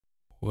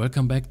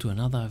Welcome back to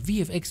another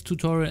VFX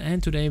tutorial,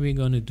 and today we're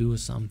gonna do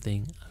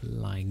something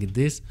like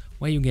this,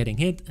 where you're getting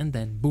hit and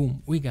then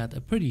boom, we got a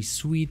pretty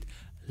sweet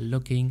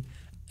looking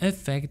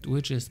effect,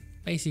 which is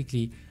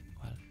basically,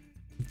 well,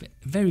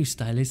 very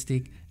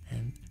stylistic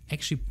and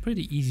actually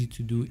pretty easy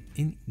to do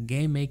in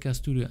GameMaker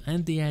Studio.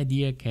 And the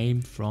idea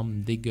came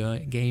from the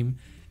game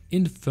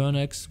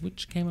Infernax,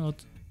 which came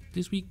out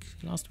this week,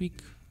 last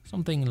week,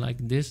 something like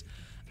this.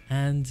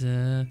 And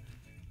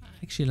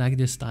I actually like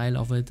the style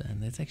of it,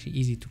 and it's actually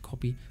easy to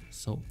copy.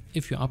 So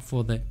if you're up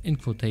for the in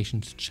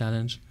quotations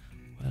challenge,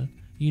 well,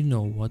 you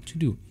know what to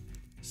do.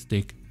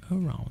 Stick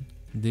around.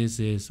 This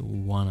is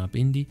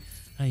inde.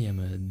 I am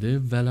a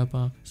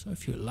developer, so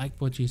if you like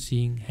what you're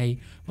seeing, hey,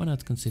 why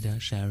not consider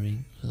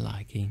sharing,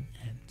 liking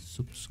and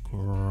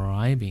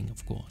subscribing,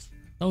 of course.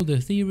 So the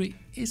theory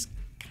is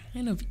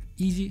kind of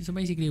easy. So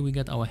basically we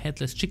got our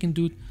headless chicken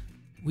dude.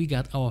 We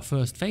got our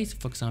first phase,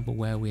 for example,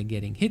 where we're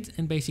getting hit,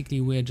 and basically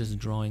we're just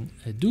drawing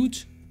a dude,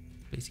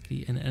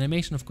 basically an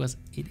animation. Of course,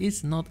 it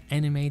is not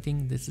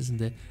animating. This is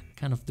the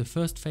kind of the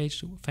first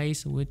phase,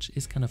 which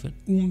is kind of an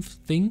oomph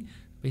thing.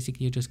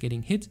 Basically, you're just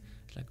getting hit.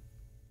 It's like,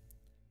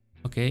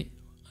 okay,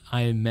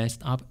 I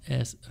messed up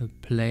as a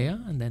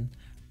player, and then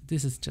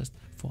this is just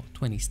for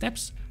 20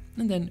 steps.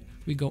 And then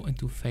we go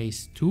into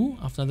phase 2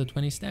 after the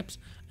 20 steps,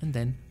 and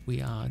then we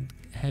are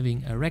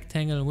having a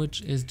rectangle,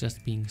 which is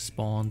just being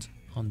spawned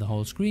on the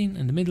whole screen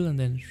in the middle, and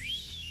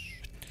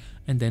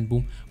then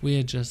boom,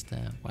 we're just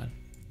well,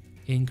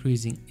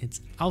 increasing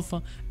its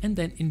alpha. And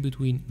then in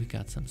between we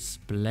got some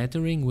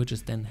splattering, which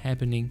is then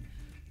happening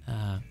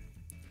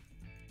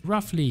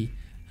roughly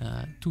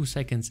 2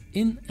 seconds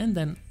in and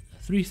then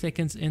 3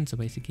 seconds in, so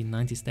basically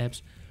 90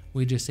 steps.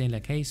 We're just saying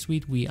like, hey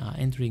sweet, we are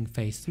entering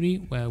phase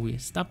 3, where we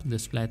stop the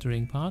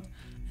splattering part,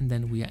 and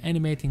then we are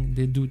animating,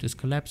 the dude is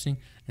collapsing,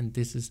 and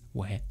this is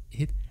where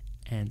it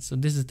ends. So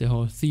this is the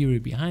whole theory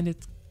behind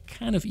it.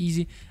 Kind of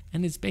easy,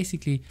 and it's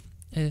basically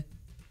a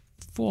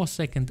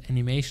 4-second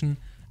animation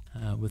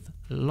with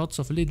lots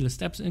of little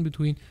steps in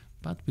between,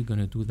 but we're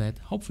gonna do that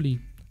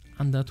hopefully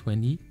under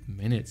 20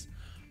 minutes.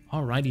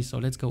 Alrighty, so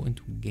let's go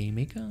into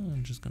GameMaker.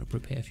 I'm just gonna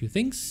prepare a few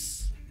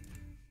things.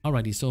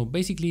 Alrighty, so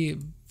basically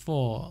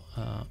for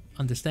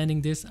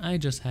understanding this, I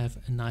just have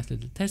a nice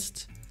little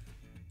test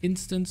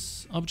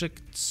instance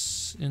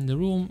objects in the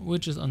room,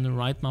 which is on the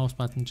right mouse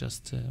button,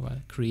 just well,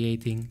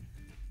 creating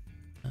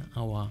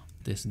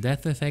this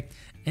death effect.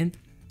 And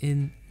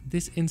in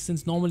this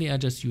instance, normally I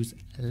just use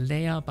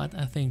layer, but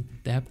I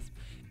think depth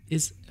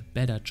is a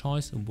better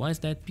choice. And why is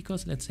that?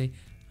 Because let's say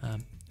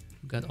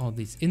we got all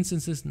these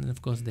instances, and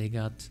of course they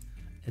got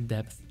a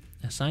depth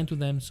assigned to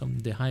them. So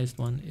the highest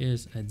one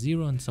is at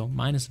 0, and so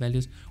minus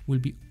values will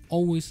be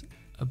always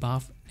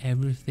above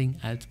everything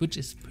else, which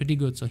is pretty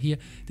good. So here,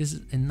 this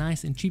is a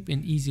nice and cheap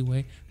and easy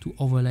way to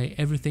overlay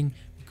everything,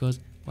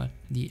 because well,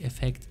 the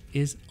effect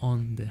is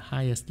on the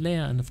highest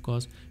layer, and of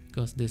course,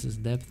 because this is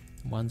depth,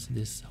 once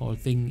this whole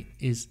thing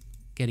is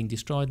getting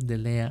destroyed, the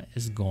layer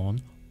is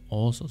gone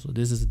also. So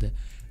this is the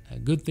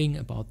good thing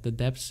about the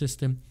depth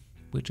system,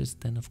 which is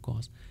then of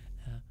course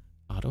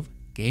part of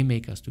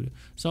GameMaker Studio.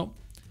 So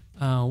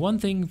one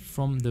thing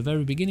from the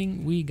very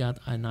beginning, we got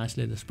a nice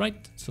little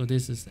sprite. So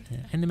this is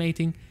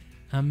animating.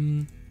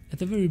 At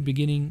the very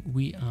beginning,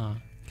 we are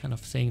kind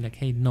of saying like,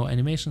 hey, no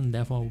animation,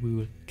 therefore we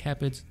will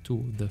cap it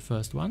to the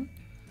first one.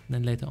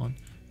 Then later on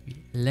we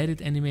let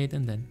it animate,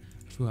 and then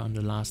if we're on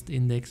the last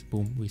index,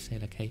 boom, we say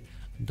like, hey,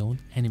 don't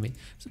animate.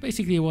 So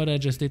basically what I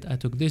just did, I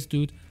took this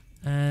dude,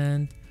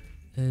 and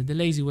the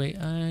lazy way,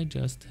 I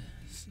just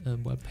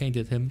well,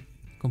 painted him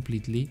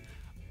completely.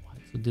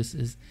 So this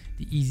is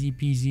the easy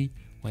peasy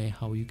way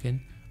how you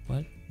can,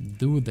 well,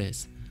 do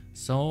this.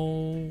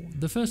 So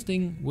the first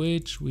thing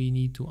which we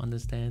need to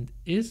understand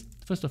is,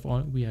 first of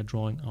all, we are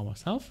drawing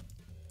ourselves,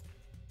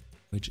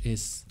 which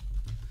is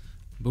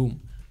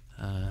boom,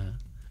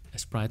 a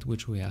sprite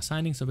which we are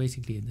assigning. So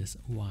basically this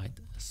white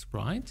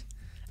sprite.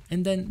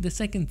 And then the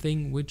second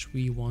thing which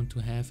we want to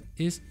have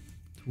is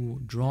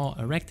to draw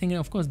a rectangle.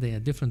 Of course, there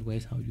are different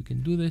ways how you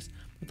can do this.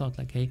 I thought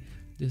like, hey,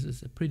 this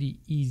is a pretty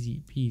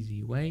easy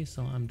peasy way.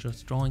 So I'm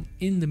just drawing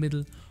in the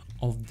middle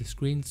of the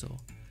screen. So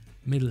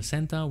middle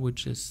center,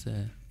 which is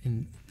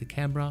in the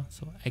camera.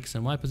 So X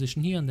and Y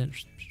position here, and then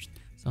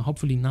so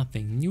hopefully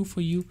nothing new for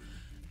you.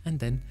 And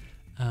then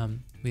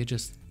we're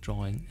just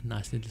drawing a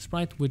nice little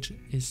sprite, which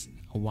is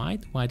a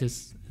white. White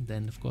is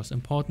then of course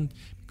important,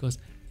 because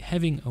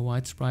having a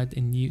white sprite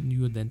and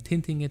you then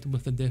tinting it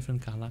with a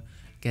different color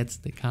gets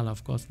the color,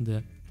 of course,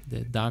 the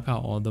darker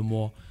or the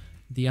more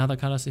the other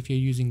colors if you're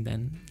using,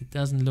 then it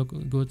doesn't look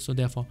good. So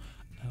therefore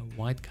a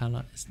white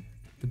color is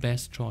the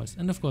best choice.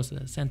 And of course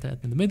center it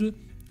in the middle,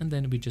 and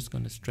then we're just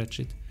going to stretch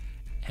it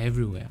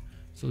everywhere.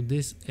 So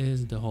this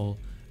is the whole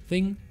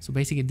thing. So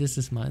basically this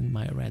is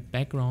my red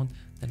background.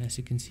 Then as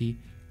you can see,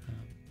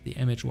 the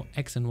image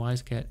X and Y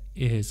scale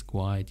is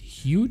quite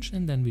huge,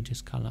 and then we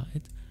just color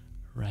it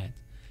red.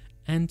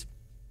 And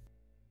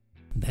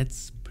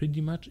that's pretty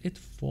much it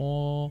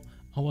for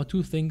our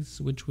two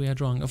things which we are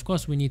drawing. Of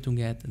course, we need to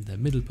get the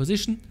middle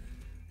position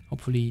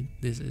Hopefully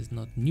this is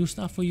not new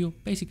stuff for you.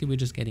 Basically we're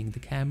just getting the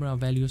camera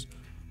values,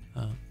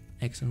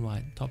 X and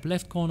Y top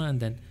left corner, and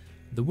then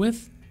the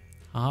width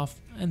half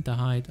and the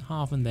height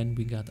half, and then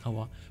we got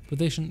our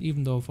position.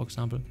 Even though, for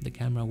example, the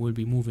camera will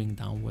be moving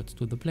downwards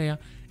to the player,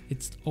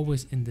 it's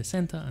always in the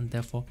center, and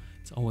therefore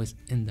it's always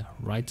in the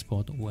right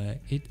spot where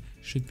it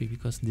should be,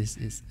 because this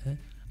is a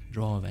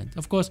draw event.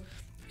 Of course,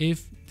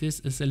 if this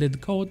is a little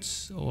code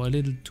or a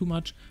little too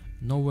much,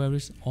 no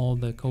worries, all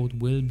the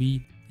code will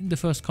be in the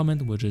first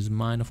comment, which is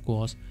mine, of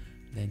course.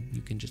 Then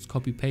you can just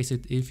copy paste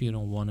it if you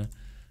don't want to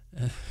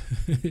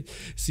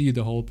see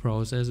the whole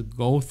process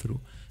go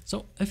through.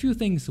 So a few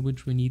things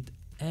which we need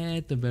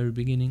at the very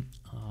beginning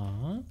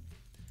are,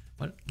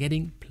 well,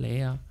 getting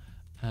player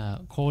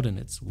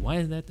coordinates. Why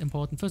is that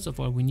important? First of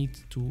all, we need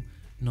to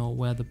know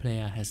where the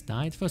player has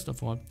died. First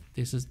of all,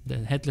 this is the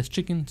headless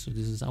chicken, so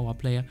this is our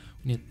player.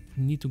 We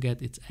need to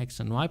get its X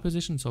and Y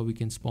position so we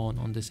can spawn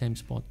on the same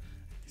spot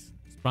as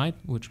sprite,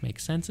 which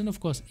makes sense. And of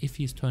course, if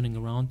he's turning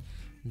around,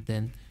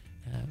 then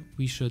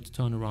we should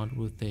turn around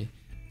with the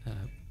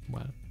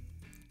well,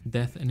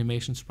 death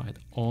animation sprite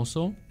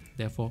also.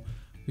 Therefore,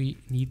 we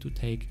need to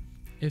take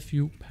a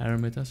few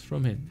parameters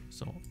from him.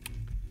 So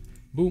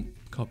boom,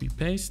 copy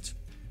paste.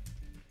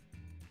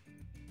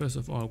 First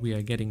of all, we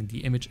are getting the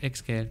image X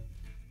scale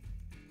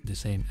the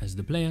same as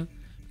the player,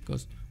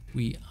 because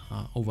we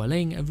are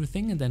overlaying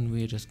everything, and then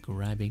we're just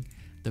grabbing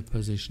the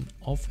position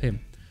of him.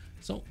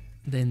 So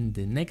then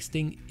the next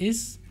thing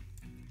is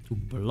to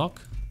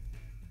block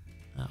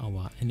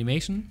our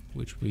animation,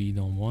 which we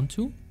don't want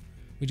to.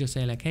 We just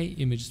say like, hey,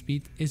 image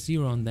speed is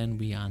 0, and then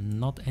we are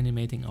not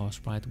animating our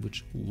sprite,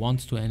 which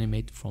wants to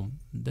animate from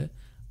the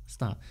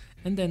start.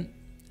 And then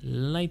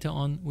later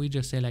on, we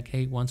just say like,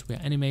 hey, once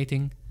we're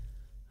animating,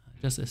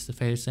 just as the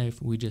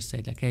failsafe, we just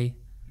say like, hey,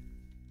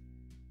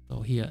 so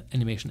here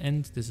animation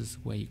end, this is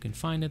where you can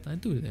find it. I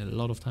do it a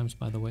lot of times,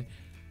 by the way,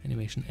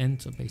 animation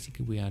end. So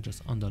basically we are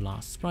just on the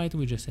last sprite.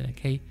 We just say like,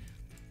 hey,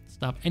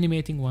 stop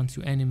animating once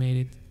you animate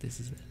it. This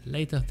is a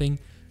later thing,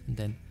 and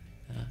then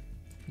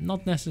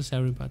not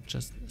necessary, but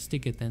just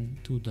stick it then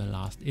to the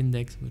last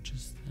index, which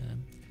is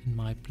in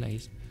my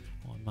place,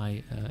 or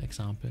my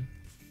example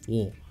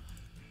 4.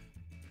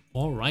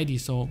 Alrighty,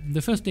 so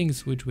the first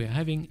things which we're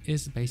having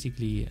is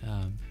basically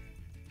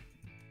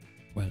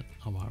well,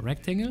 our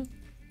rectangle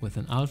with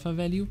an alpha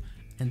value,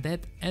 and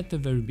that at the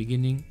very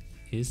beginning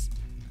is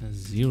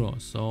 0.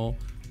 So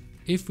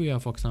if we are,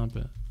 for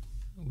example,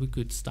 we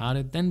could start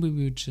it, then we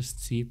would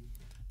just see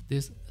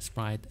this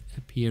sprite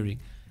appearing.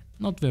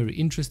 Not very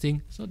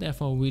interesting, so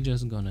therefore we're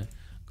just gonna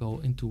go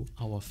into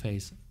our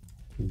phase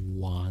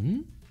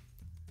 1.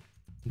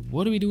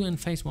 What do we do in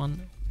phase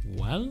 1?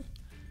 Well,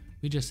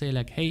 we just say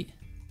like, hey,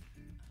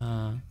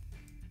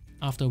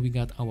 after we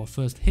got our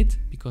first hit,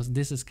 because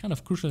this is kind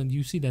of crucial.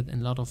 You see that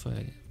in a lot of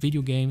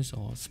video games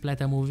or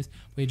splatter movies,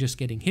 where you're just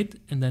getting hit,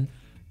 and then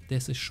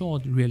there's a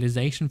short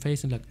realization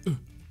phase, and like,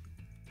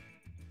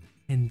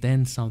 and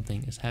then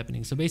something is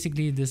happening. So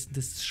basically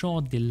this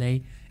short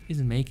delay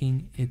is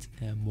making it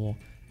more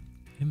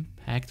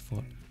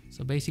impactful.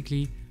 So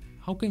basically,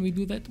 how can we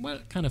do that? Well,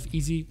 kind of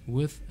easy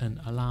with an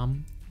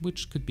alarm,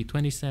 which could be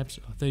 20 steps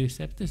or 30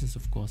 steps. This is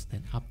of course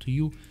then up to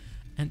you.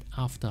 And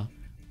after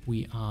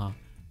we are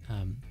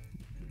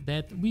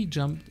that, we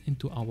jumped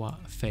into our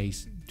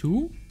phase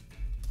 2.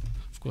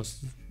 Of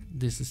course,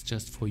 this is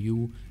just for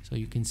you, so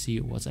you can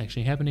see what's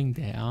actually happening.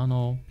 There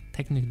are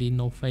technically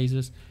no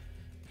phases.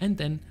 And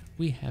then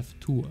we have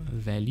 2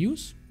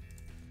 values,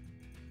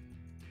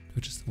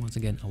 which is once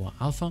again our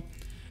alpha.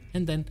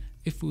 And then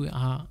if we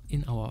are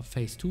in our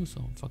phase 2,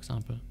 so for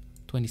example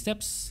 20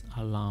 steps,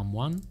 alarm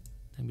 1,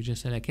 then we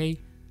just say like, hey,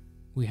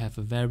 we have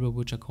a variable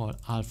which I call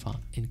alpha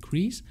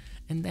increase,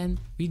 and then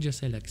we just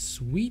say like,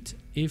 sweet,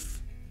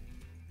 if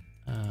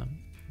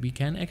we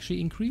can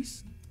actually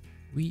increase,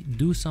 we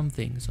do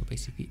something. So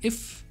basically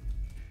if,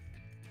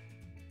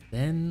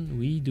 then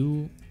we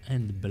do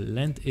and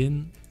blend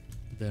in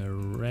the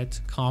red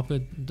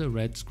carpet, the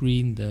red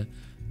screen,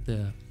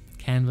 the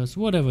canvas,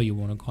 whatever you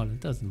want to call it,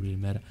 doesn't really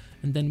matter.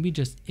 And then we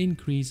just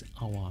increase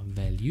our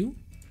value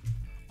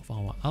of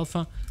our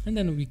alpha, and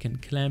then we can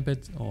clamp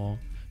it, or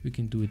we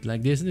can do it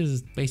like this. This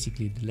is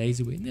basically the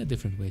lazy way. There are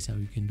different ways how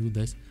you can do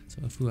this.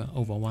 So if we are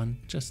over 1,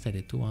 just set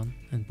it to 1,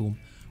 and boom,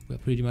 we're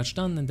pretty much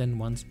done. And then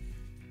once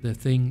the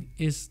thing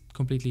is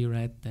completely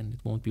red, then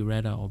it won't be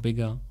redder or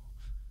bigger.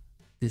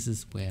 This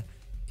is where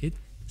it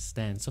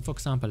stands. So for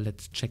example,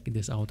 let's check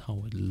this out,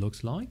 how it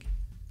looks like.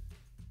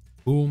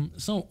 Boom.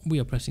 So we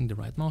are pressing the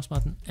right mouse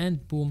button,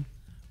 and boom,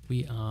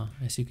 we are,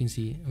 as you can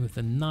see, with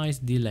a nice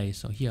delay.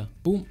 So here,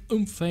 boom,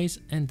 phase,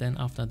 and then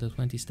after the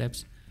 20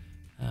 steps,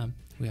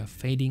 we are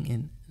fading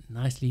in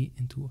nicely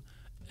into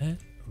a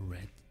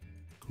red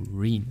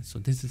green. So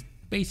this is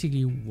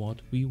basically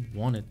what we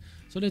wanted.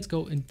 So let's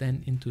go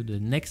then into the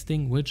next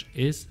thing, which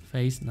is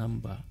phase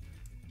number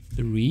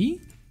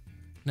 3.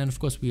 And then of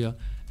course we are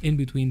in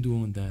between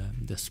doing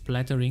the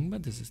splattering,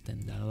 but this is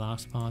then the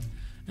last part.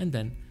 And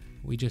then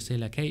we just say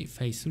like, hey,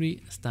 phase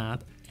 3,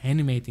 start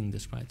animating the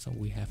sprite. So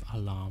we have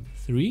alarm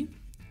 3.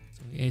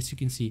 So as you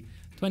can see,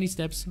 20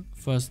 steps.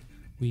 First,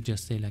 we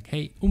just say like,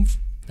 hey, oomph.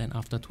 Then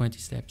after 20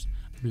 steps,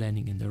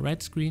 blending in the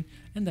red screen.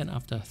 And then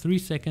after 3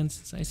 seconds,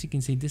 so as you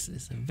can see, this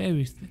is a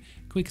very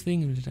quick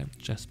thing.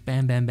 Just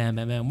bam, bam, bam,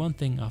 bam, bam, one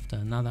thing after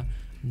another.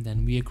 And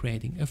then we are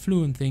creating a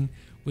fluent thing,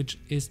 which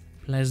is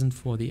pleasant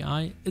for the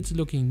eye. It's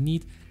looking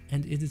neat,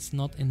 and it is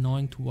not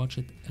annoying to watch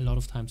it a lot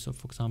of times. So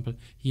for example,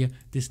 here,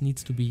 this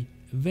needs to be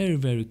very,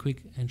 very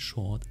quick and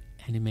short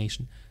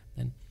animation.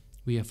 Then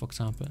we have, for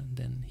example,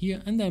 then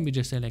here, and then we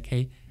just say like,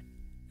 hey,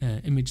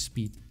 image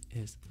speed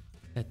is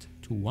set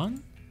to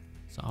 1.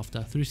 So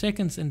after 3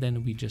 seconds, and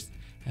then we just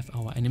have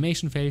our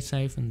animation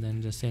failsafe, and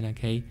then just say like,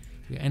 hey,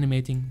 we're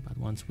animating, but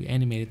once we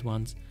animate it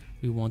once,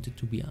 we want it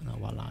to be on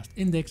our last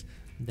index,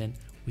 and then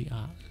we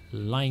are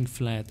lying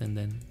flat, and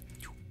then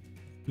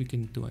we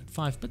can do it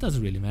 5, but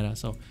doesn't really matter.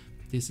 So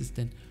this is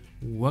then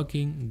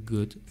working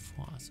good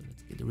for us. So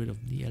let's get rid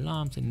of the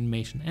alarms and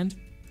animation end.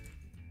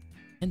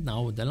 And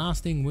now the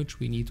last thing which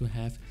we need to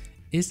have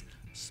is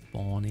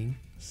spawning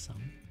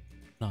some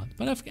blood.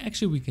 But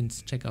actually we can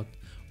check out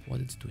what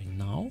it's doing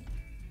now.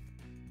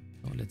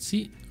 So let's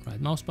see,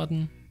 right mouse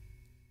button,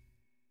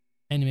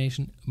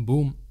 animation,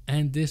 boom.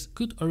 And this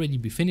could already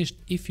be finished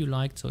if you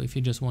liked. So if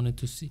you just wanted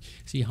to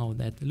see how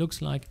that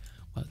looks like,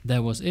 well,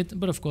 that was it.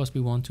 But of course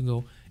we want to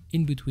go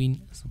in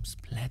between some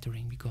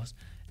splattering because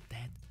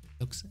that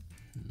looks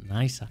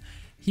nicer.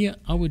 Here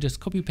I will just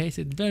copy paste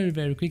it very,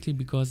 very quickly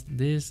because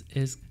this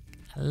is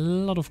a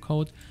lot of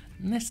code,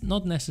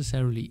 not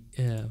necessarily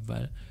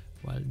well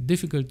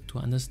difficult to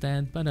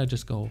understand, but I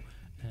just go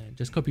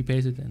just copy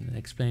paste it and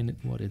explain it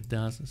what it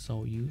does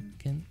so you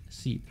can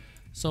see it.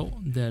 So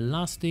the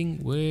last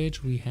thing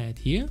which we had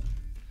here,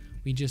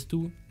 we just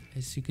do,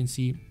 as you can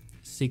see,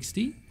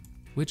 60,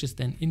 which is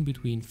then in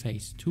between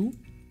phase 2,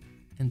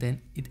 and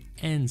then it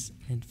ends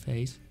in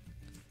phase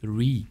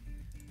 3.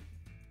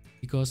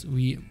 Because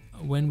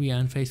when we are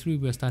in phase 3,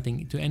 we're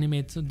starting to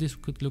animate, so this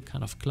could look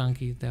kind of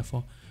clunky.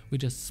 Therefore, we're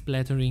just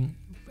splattering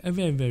a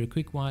very, very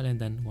quick while, and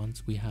then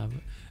once we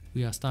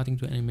are starting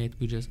to animate,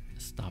 we just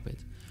stop it.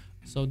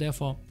 So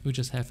therefore, we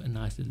just have a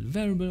nice little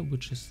variable,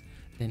 which is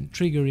then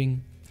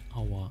triggering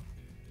our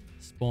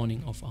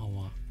spawning of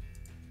our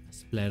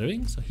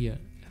splattering. So here,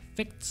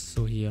 effects.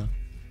 So here,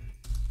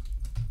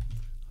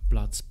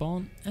 blood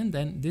spawn, and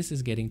then this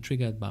is getting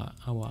triggered by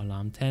our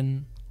alarm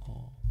 10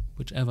 or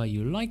whichever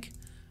you like.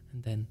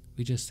 And then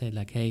we just say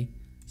like, hey,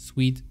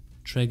 sweet,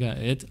 trigger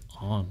it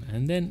on.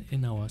 And then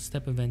in our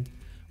step event,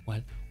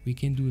 well, we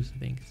can do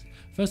things.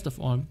 First of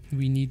all,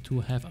 we need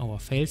to have our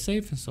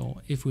failsafe. So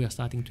if we are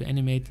starting to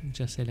animate,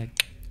 just say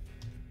like,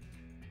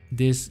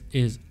 this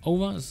is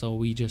over. So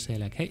we just say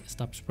like, hey,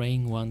 stop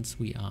spraying once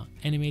we are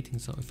animating.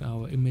 So if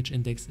our image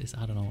index is,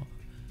 I don't know,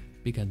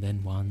 bigger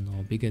than 1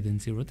 or bigger than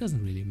 0, it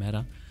doesn't really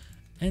matter.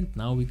 And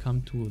now we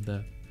come to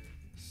the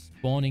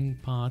spawning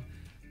part,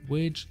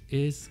 which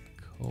is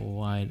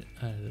quite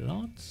a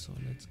lot. So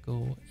let's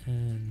go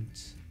and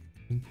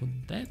input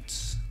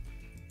that,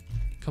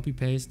 copy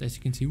paste. As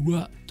you can see,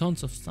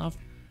 tons of stuff,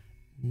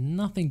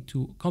 nothing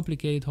too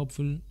complicated,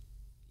 hopefully.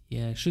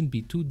 Yeah, shouldn't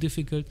be too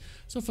difficult.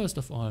 So first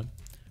of all,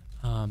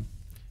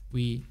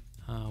 we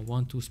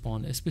want to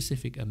spawn a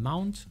specific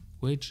amount,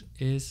 which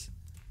is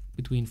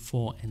between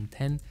 4 and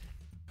 10.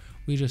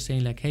 We're just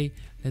saying like, hey,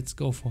 let's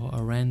go for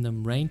a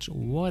random range.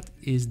 What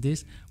is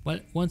this? Well,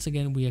 once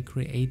again, we are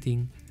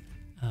creating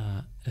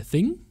a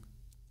thing,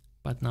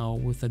 but now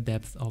with a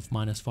depth of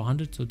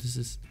 -400. So this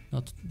is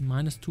not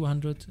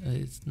 -200,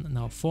 it's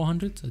now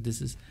 400. So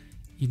this is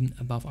even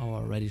above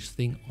our reddish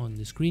thing on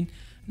the screen.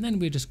 And then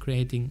we're just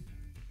creating,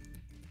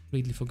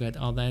 completely forget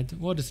all that.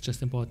 What is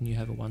just important, you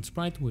have a one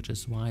sprite, which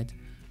is white,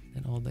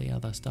 and all the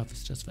other stuff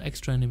is just for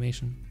extra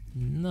animation.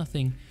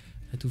 Nothing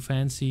too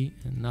fancy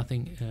and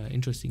nothing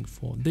interesting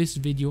for this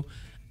video.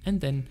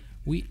 And then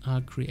we are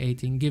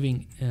creating,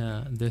 giving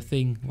the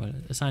thing, well,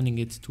 assigning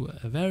it to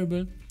a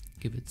variable,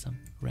 give it some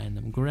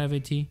random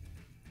gravity,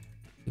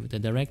 give it a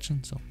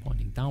direction, so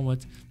pointing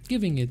downwards,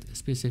 giving it a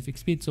specific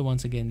speed. So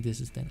once again,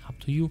 this is then up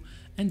to you.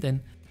 And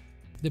then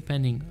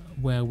depending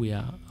where we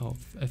are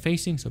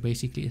facing, so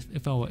basically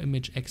if our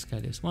image X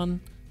scale is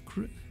 1,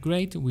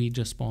 great, we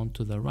just spawn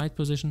to the right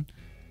position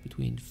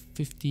between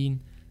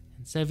 15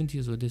 and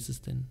 70. So this is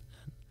then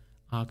an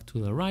arc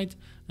to the right.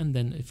 And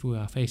then if we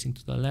are facing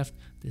to the left,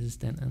 this is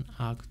then an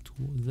arc to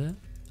the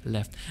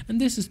left. And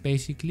this is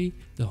basically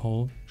the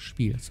whole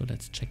spiel. So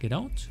let's check it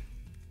out.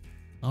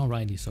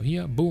 Alrighty, so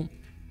here, boom,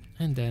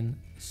 and then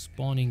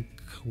spawning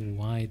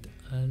quite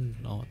a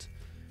lot.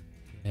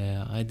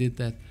 Yeah, I did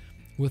that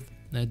with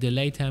a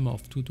delay time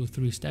of 2 to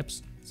 3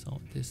 steps.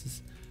 So this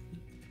is,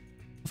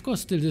 of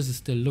course, this is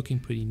still looking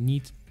pretty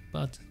neat,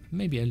 but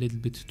maybe a little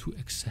bit too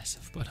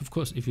excessive. But of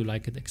course, if you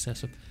like it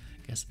excessive,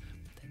 I guess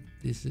then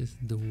this is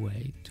the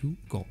way to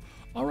go.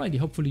 Alrighty,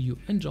 hopefully you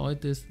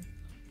enjoyed this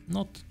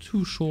not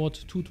too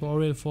short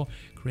tutorial for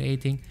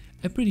creating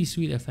a pretty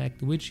sweet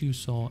effect, which you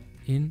saw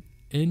in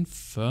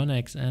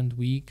Infernax, and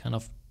we kind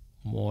of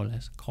more or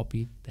less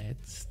copied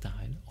that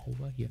style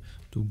over here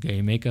to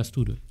GameMaker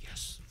Studio.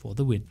 Yes, for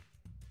the win.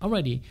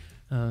 Alrighty,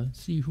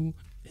 see you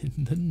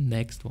in the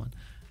next one.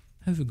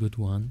 Have a good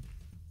one.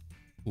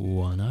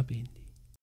 One up, Inde.